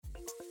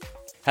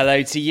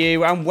Hello to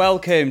you and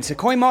welcome to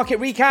Coin Market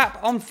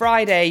Recap on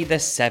Friday, the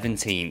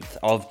 17th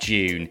of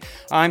June.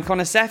 I'm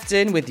Connor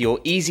Sefton with your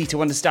easy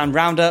to understand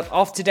roundup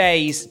of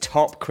today's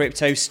top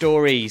crypto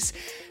stories.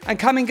 And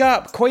coming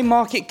up,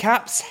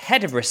 CoinMarketCap's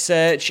head of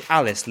research,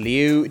 Alice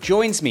Liu,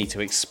 joins me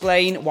to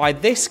explain why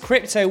this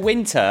crypto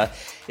winter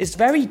is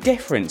very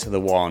different to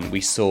the one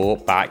we saw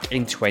back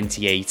in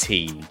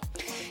 2018.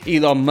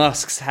 Elon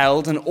Musk's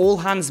held an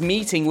all-hands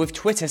meeting with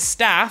Twitter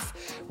staff.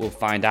 We'll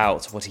find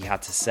out what he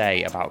had to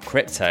say about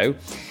crypto.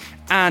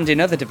 And in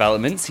other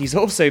developments, he's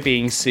also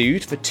being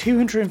sued for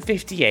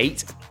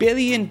 $258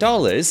 billion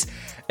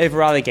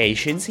over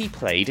allegations he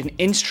played an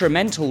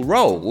instrumental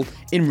role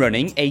in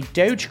running a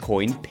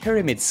Dogecoin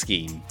pyramid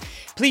scheme.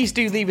 Please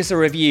do leave us a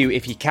review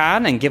if you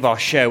can and give our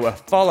show a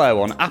follow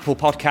on Apple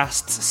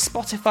Podcasts,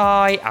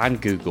 Spotify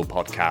and Google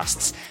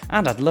Podcasts.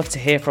 And I'd love to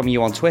hear from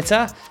you on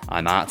Twitter.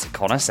 I'm at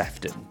Connor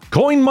Sefton.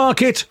 Coin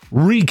Market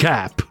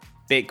Recap.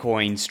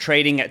 Bitcoin's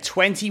trading at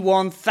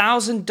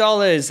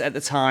 $21,000 at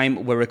the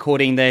time we're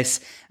recording this,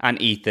 and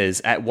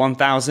Ether's at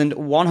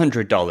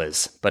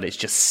 $1,100. But it's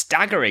just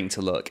staggering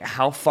to look at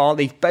how far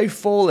they've both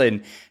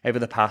fallen over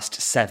the past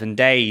 7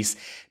 days.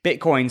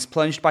 Bitcoin's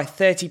plunged by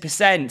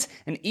 30%,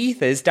 and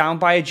Ether's down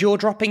by a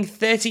jaw-dropping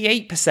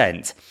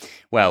 38%.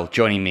 Well,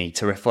 joining me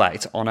to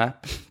reflect on a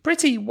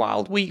pretty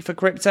wild week for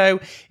crypto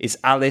is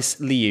Alice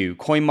Liu,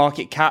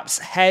 CoinMarketCap's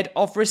head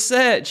of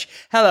research.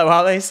 Hello,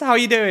 Alice. How are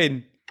you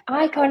doing?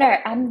 Hi, Connor.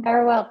 I'm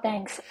very well,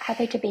 thanks.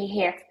 Happy to be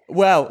here.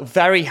 Well,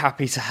 very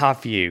happy to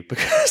have you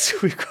because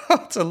we've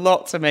got a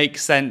lot to make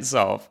sense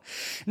of.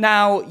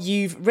 Now,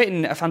 you've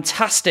written a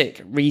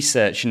fantastic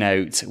research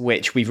note,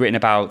 which we've written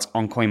about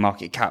on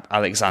CoinMarketCap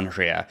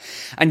Alexandria,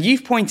 and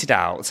you've pointed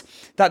out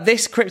that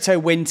this crypto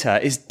winter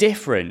is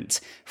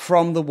different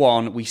from the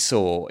one we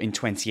saw in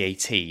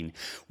 2018.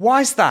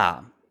 Why is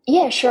that?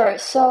 Yeah, sure.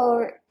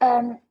 So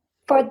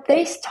for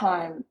this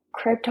time,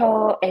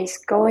 crypto is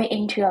going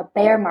into a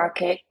bear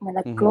market when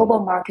the global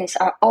markets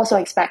are also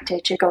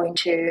expected to go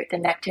into the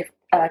negative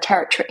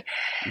territory.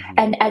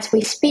 And as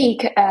we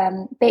speak,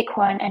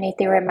 Bitcoin and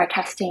Ethereum are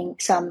testing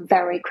some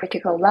very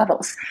critical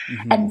levels.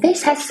 And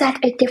this has set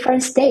a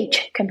different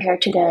stage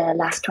compared to the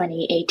last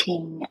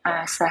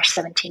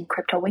 2018/17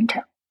 crypto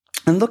winter.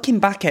 And looking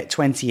back at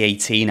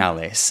 2018,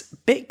 Alice,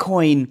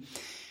 Bitcoin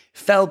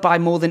fell by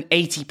more than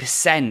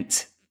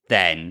 80%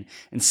 then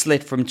and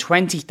slid from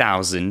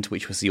 20,000,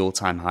 which was the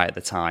all-time high at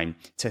the time,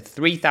 to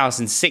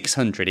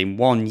 3,600 in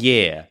 1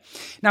 year.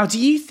 Now, do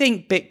you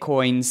think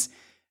Bitcoin's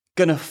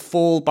going to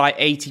fall by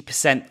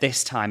 80%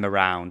 this time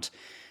around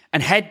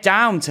and head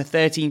down to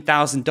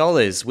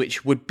 $13,000,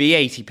 which would be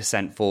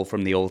 80% fall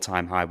from the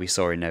all-time high we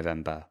saw in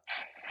November?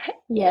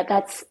 Yeah,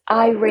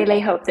 I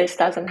really hope this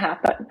doesn't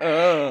happen.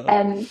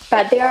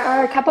 But there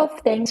are a couple of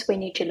things we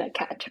need to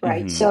look at,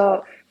 right?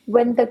 So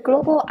when the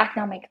global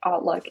economic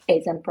outlook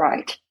isn't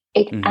bright,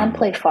 it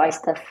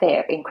amplifies the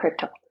fear in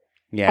crypto.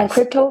 Yes. And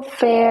crypto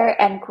fear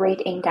and greed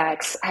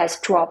index has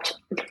dropped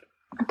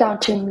down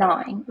to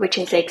 9, which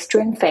is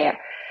extreme fear,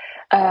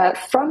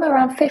 from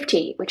around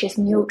 50, which is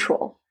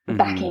neutral,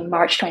 back in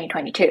March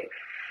 2022.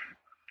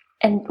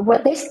 And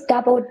what this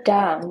doubled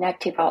down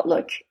negative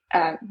outlook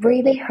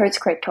really hurts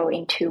crypto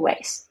in two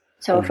ways.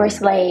 So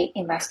firstly,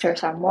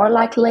 investors are more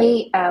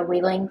likely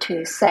willing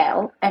to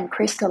sell and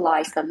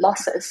crystallize the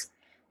losses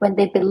when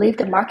they believe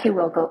the market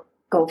will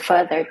go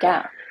further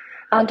down,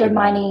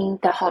 undermining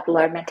the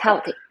hodler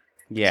mentality.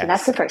 Yes. So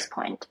that's the first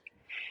point.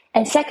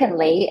 And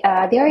secondly,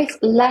 there is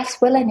less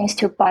willingness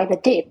to buy the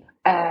dip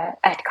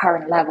at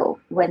current level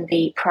when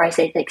the price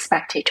is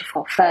expected to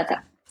fall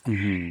further.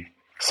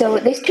 So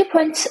these 2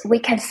 points, we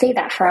can see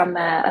that from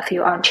a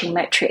few on-chain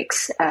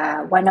metrics,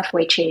 one of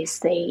which is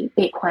the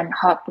Bitcoin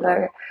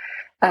hodler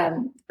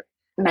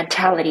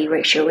mentality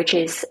ratio, which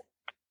is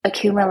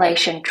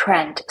accumulation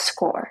trend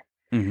score.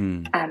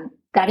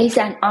 That is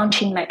an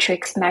on-chain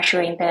metrics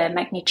measuring the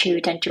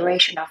magnitude and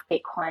duration of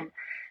Bitcoin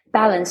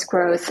balance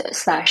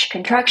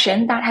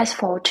growth/contraction that has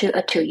fallen to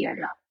a 2-year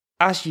low.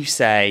 As you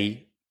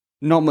say,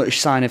 not much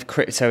sign of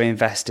crypto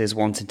investors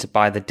wanting to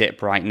buy the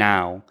dip right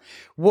now.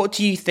 What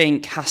do you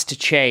think has to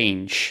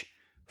change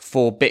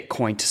for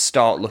Bitcoin to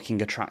start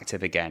looking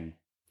attractive again?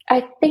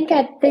 I think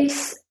at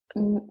this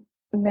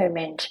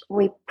moment,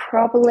 we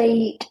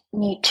probably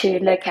need to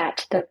look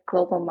at the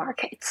global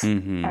markets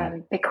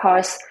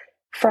because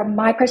from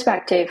my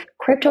perspective,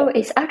 crypto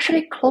is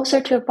actually closer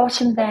to the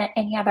bottom than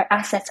any other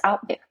assets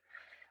out there.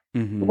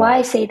 Why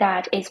I say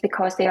that is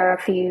because there are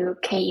a few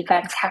key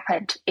events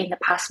happened in the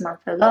past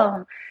month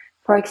alone.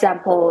 For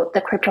example,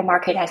 the crypto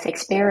market has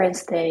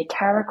experienced the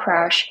Terra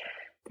crash,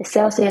 the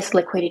Celsius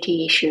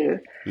liquidity issue,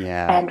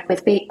 and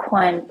with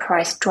Bitcoin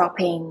price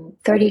dropping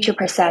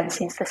 32%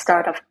 since the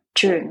start of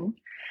June,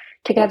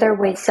 together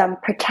with some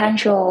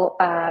potential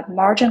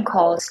margin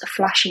calls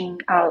flashing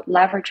out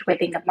leverage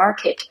within the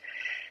market,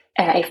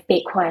 if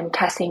Bitcoin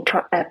testing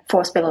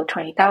falls below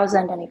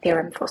 20,000 and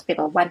Ethereum falls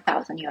below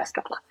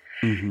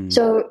 $1,000.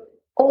 So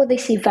all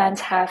these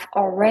events have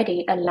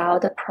already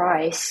allowed the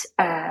price,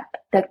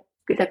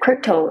 the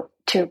crypto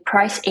to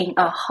price in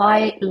a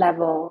high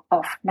level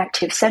of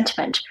negative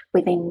sentiment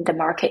within the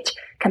market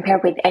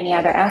compared with any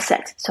other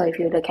assets. So if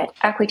you look at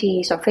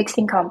equities or fixed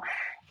income,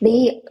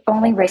 they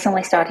only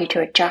recently started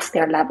to adjust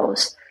their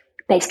levels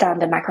based on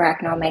the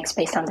macroeconomics,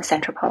 based on the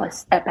central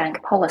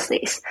bank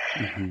policies.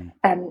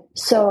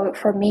 So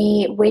for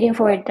me, waiting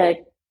for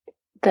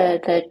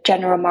the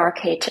general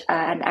market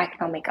and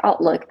economic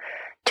outlook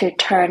to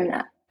turn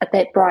a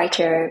bit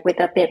brighter with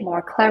a bit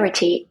more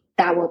clarity,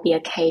 that will be a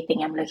key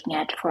thing I'm looking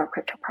at for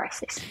crypto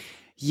prices.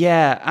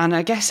 Yeah, and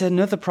I guess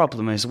another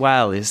problem as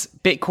well is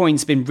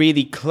Bitcoin's been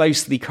really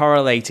closely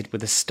correlated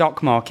with the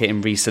stock market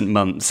in recent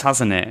months,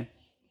 hasn't it?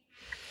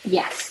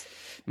 Yes.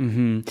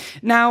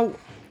 Now,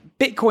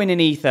 Bitcoin and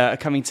Ether are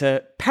coming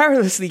to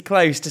perilously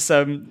close to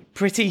some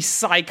pretty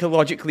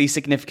psychologically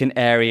significant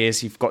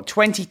areas. You've got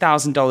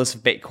 $20,000 for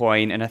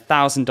Bitcoin and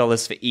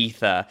 $1,000 for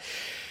Ether.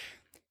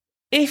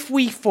 If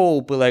we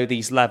fall below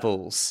these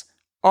levels,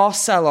 are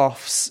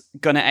sell-offs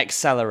going to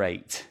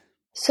accelerate?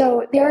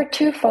 So there are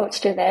two folds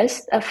to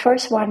this. The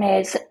first one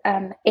is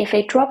if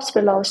it drops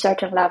below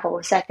certain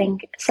levels, I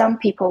think some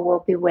people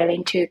will be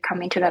willing to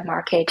come into the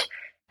market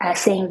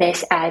seeing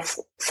this as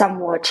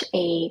somewhat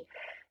a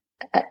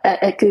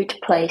good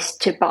place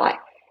to buy.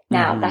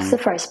 Now, that's the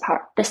first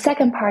part. The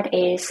second part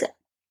is,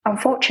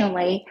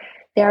 unfortunately,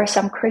 there are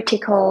some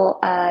critical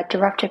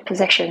directed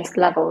positions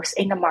levels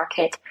in the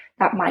market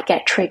that might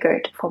get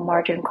triggered for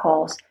margin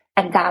calls,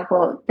 and that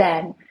will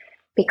then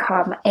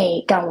become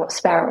a downward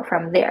spiral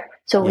from there.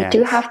 So we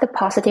do have the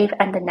positive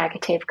and the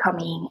negative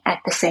coming at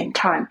the same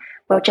time.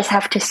 We'll just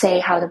have to say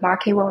how the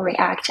market will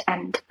react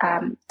and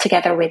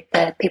together with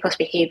the people's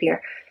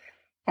behavior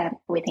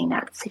within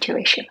that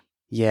situation.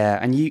 Yeah,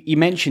 and you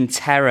mentioned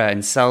Terra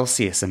and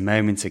Celsius a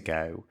moment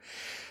ago.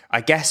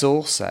 I guess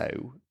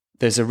also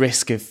there's a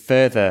risk of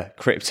further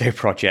crypto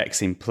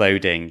projects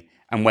imploding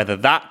and whether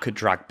that could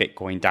drag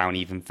Bitcoin down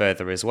even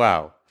further as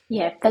well.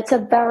 Yeah, that's a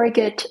very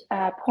good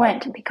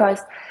point, because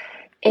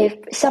if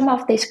some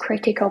of these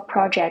critical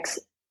projects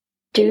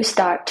do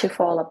start to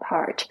fall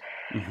apart,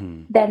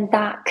 then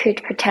that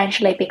could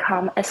potentially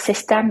become a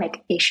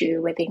systemic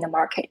issue within the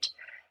market.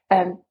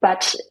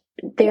 But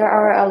there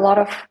are a lot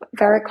of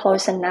very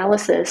close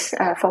analysis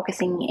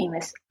focusing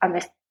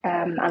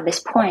on this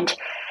point.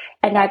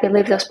 And I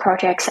believe those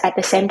projects, at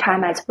the same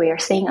time as we are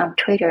seeing on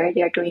Twitter,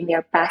 they're doing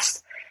their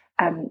best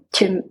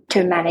to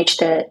manage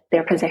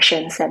their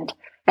positions. And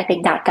I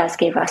think that does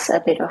give us a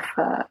bit of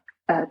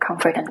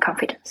comfort and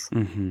confidence.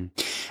 And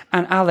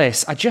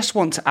Alice, I just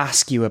want to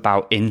ask you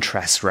about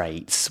interest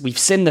rates. We've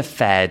seen the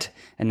Fed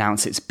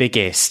announce its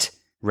biggest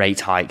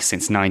rate hike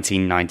since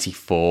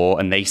 1994,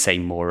 and they say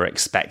more are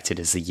expected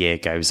as the year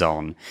goes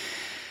on.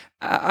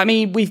 I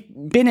mean, we've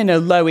been in a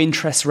low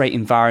interest rate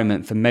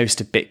environment for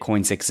most of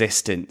Bitcoin's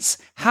existence.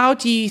 How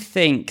do you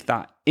think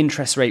that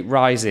interest rate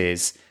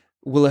rises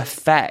will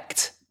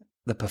affect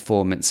the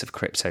performance of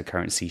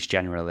cryptocurrencies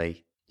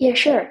generally? Yeah,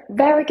 sure.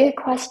 Very good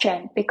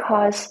question,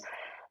 because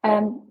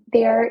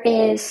there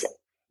is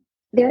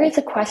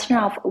a question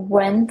of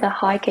when the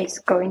hike is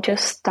going to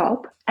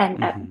stop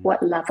and at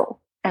what level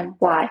and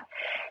why.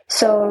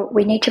 So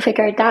we need to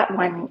figure that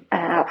one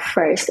out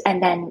first,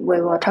 and then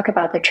we will talk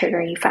about the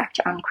triggering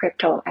effect on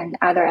crypto and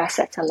other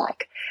assets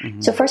alike.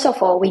 So first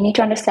of all, we need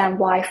to understand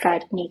why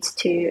Fed needs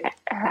to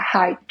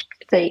hike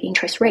the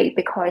interest rate,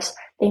 because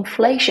the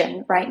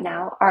inflation right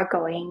now are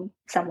going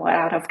somewhat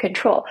out of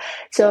control.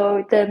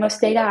 So the most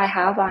data I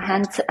have on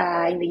hand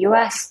in the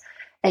US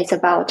is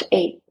about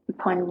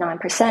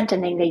 8.9%,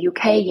 and in the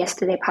UK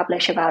yesterday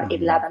published about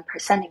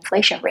 11%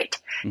 inflation rate.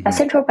 Now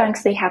central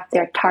banks, they have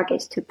their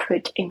targets to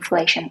put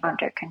inflation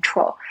under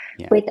control.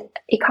 With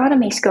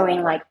economies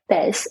going like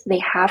this, they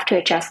have to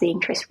adjust the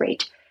interest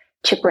rate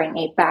to bring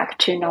it back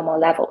to normal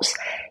levels.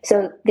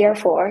 So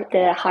therefore,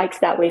 the hikes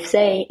that we've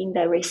seen in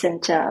the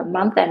recent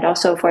month, and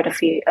also for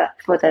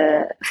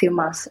the few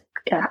months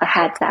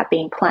ahead that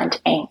being planned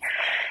in,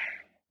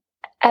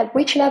 at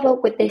which level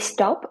would they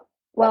stop?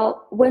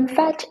 Well, when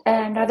Fed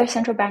and other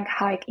central bank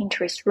hike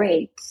interest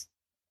rates,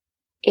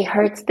 it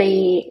hurts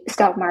the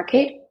stock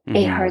market,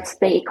 it hurts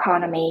the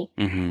economy,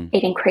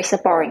 it increases the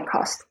borrowing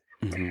cost.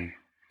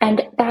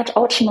 And that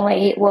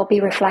ultimately will be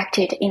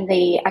reflected in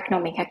the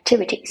economic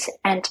activities.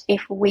 And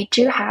if we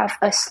do have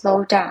a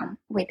slowdown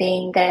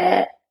within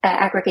the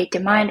aggregate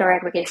demand or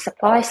aggregate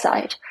supply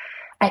side,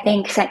 I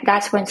think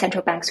that's when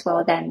central banks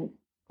will then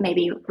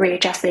maybe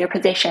readjust their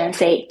position and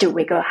say, do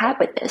we go ahead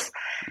with this?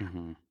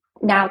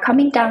 Now,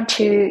 coming down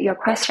to your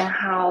question,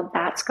 how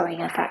that's going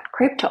to affect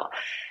crypto.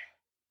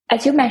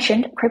 As you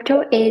mentioned,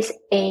 crypto is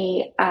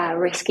a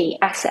risky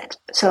asset.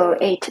 So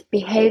it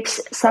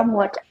behaves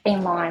somewhat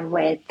in line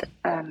with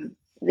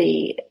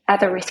the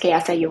other risky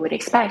asset you would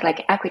expect,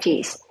 like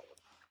equities.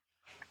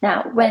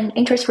 Now, when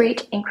interest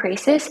rate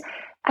increases,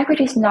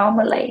 equities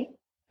normally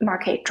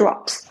market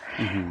drops.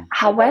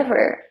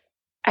 However,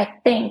 I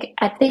think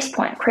at this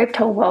point,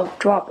 crypto will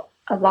drop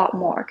a lot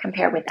more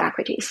compared with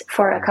equities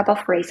for a couple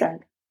of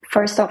reasons.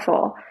 First of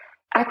all,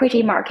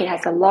 equity market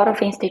has a lot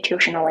of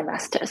institutional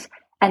investors,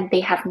 and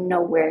they have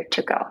nowhere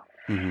to go.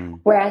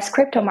 Whereas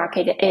crypto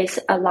market is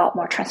a lot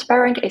more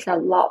transparent, is a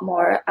lot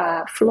more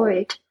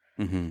fluid.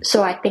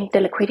 So I think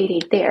the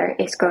liquidity there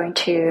is going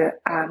to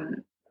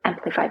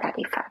amplify that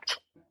effect.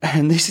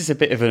 And this is a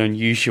bit of an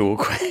unusual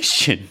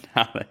question,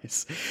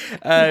 Alice.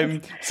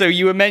 So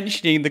you were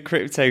mentioning the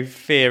Crypto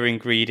Fear and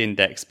Greed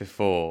Index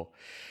before.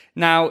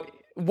 Now,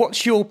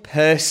 what's your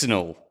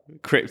personal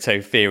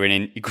Crypto Fear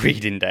and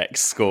Greed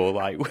Index score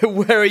like?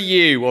 Where are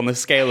you on the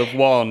scale of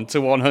 1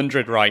 to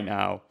 100 right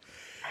now?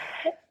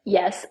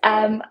 Yes.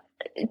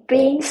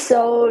 Being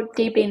so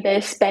deep in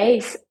this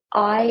space,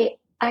 I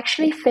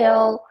actually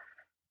feel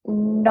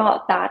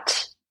not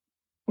that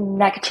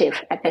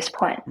negative at this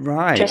point.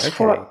 Right.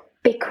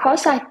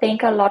 Because I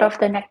think a lot of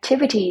the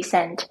negativities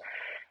and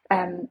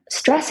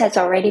stress has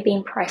already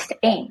been priced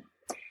in.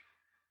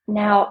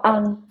 Now,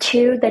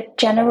 until the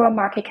general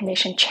market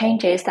condition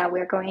changes, that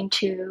we're going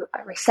to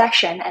a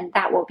recession, and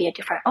that will be a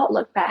different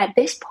outlook. But at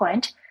this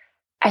point,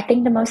 I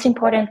think the most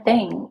important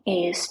thing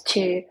is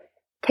to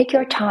take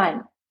your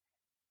time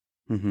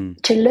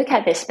to look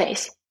at this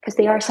space, because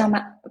there are some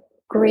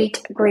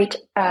great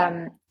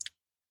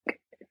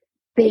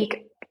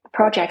big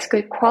projects,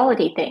 good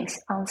quality things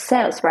on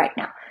sales right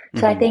now.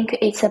 So I think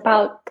it's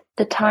about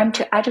the time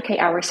to educate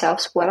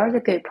ourselves. What are the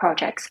good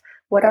projects?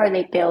 What are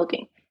they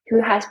building?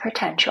 Who has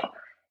potential?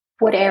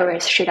 What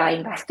areas should I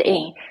invest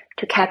in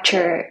to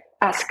capture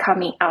us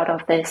coming out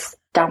of this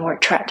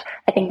downward trend?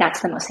 I think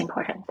that's the most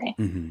important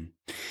thing.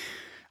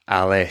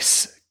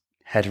 Alice,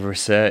 Head of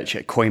Research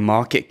at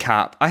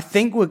CoinMarketCap. I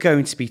think we're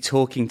going to be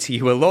talking to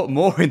you a lot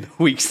more in the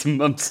weeks and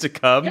months to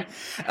come.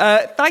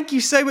 Thank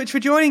you so much for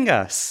joining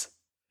us.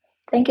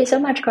 Thank you so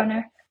much,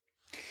 Connor.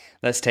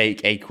 Let's take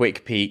a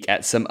quick peek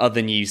at some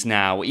other news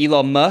now.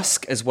 Elon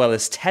Musk, as well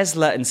as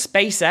Tesla and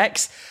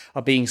SpaceX,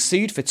 are being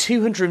sued for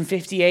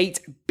 $258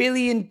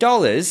 billion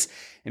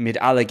amid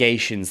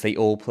allegations they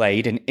all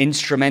played an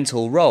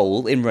instrumental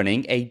role in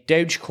running a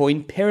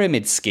Dogecoin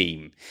pyramid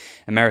scheme.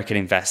 American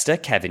investor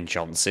Kevin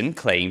Johnson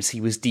claims he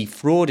was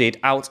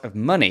defrauded out of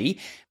money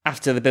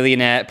after the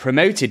billionaire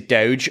promoted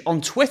Doge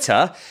on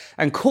Twitter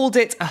and called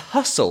it a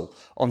hustle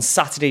on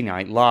Saturday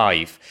Night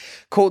Live.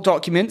 Court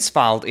documents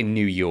filed in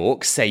New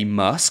York say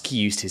Musk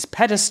used his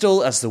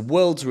pedestal as the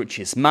world's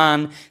richest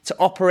man to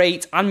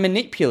operate and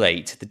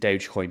manipulate the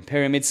Dogecoin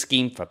pyramid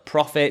scheme for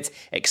profit,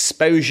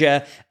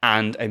 exposure,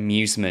 and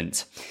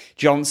amusement.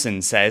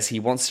 Johnson says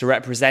he wants to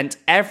represent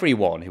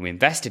everyone who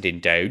invested in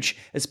Doge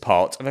as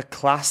part of a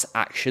class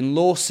action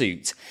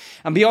lawsuit.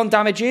 And beyond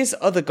damages,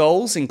 other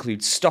goals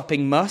include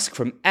stopping Musk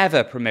from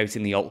ever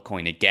promoting the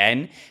altcoin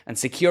again and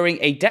securing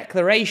a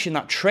declaration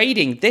that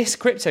trading this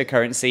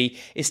cryptocurrency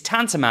is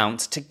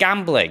tantamount to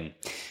gambling.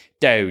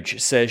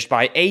 Doge surged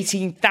by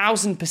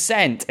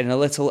 18,000% in a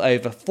little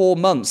over 4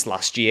 months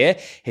last year,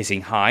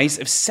 hitting highs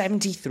of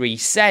 73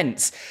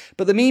 cents.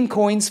 But the meme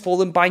coin's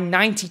fallen by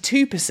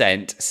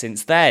 92%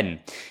 since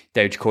then.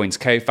 Dogecoin's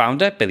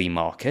co-founder, Billy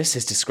Marcus,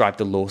 has described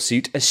the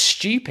lawsuit as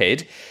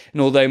stupid,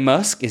 and although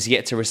Musk is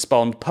yet to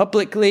respond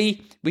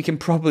publicly, we can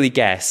probably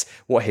guess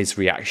what his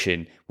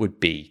reaction would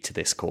be to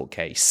this court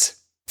case.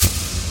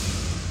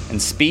 And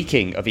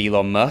speaking of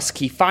Elon Musk,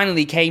 he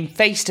finally came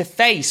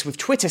face-to-face with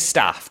Twitter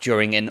staff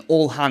during an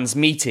all-hands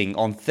meeting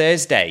on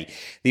Thursday.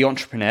 The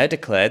entrepreneur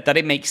declared that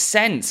it makes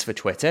sense for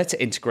Twitter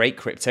to integrate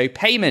crypto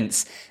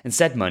payments and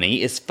said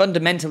money is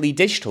fundamentally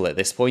digital at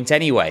this point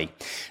anyway.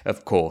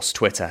 Of course,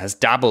 Twitter has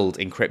dabbled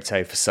in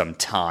crypto for some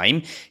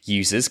time.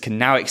 Users can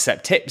now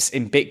accept tips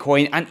in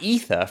Bitcoin and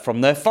Ether from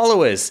their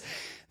followers.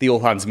 The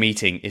all-hands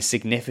meeting is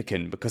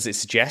significant because it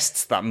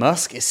suggests that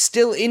Musk is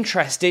still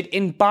interested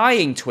in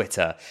buying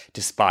Twitter,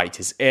 despite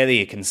his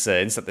earlier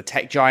concerns that the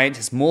tech giant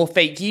has more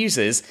fake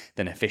users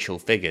than official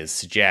figures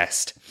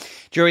suggest.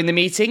 During the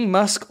meeting,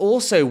 Musk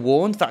also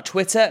warned that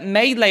Twitter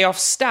may lay off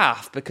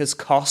staff because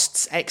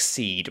costs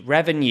exceed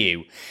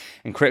revenue.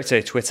 And crypto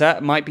Twitter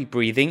might be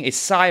breathing a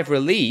sigh of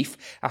relief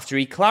after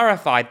he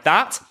clarified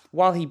that,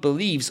 while he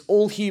believes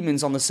all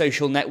humans on the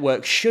social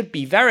network should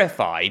be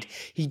verified,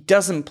 he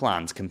doesn't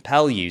plan to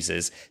compel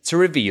users to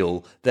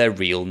reveal their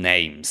real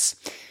names.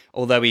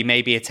 Although he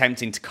may be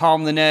attempting to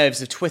calm the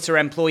nerves of Twitter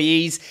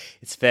employees,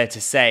 it's fair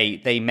to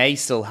say they may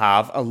still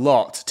have a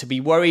lot to be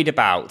worried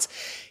about.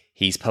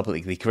 He's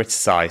publicly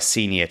criticised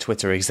senior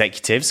Twitter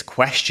executives,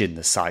 questioned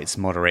the site's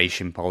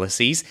moderation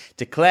policies,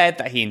 declared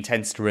that he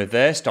intends to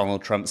reverse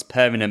Donald Trump's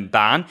permanent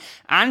ban,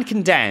 and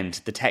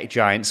condemned the tech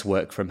giant's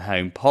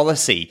work-from-home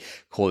policy,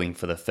 calling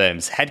for the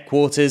firm's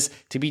headquarters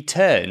to be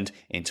turned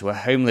into a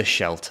homeless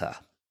shelter.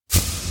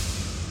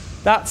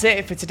 That's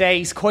it for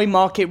today's Coin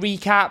Market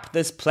Recap.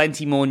 There's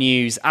plenty more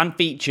news and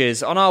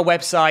features on our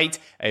website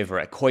over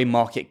at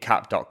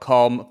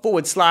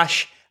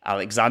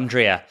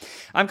coinmarketcap.com/Alexandria.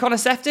 I'm Connor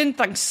Sefton.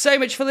 Thanks so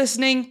much for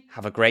listening.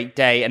 Have a great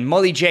day. And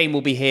Molly Jane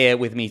will be here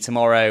with me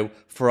tomorrow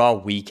for our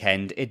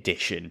weekend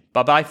edition.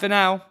 Bye-bye for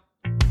now.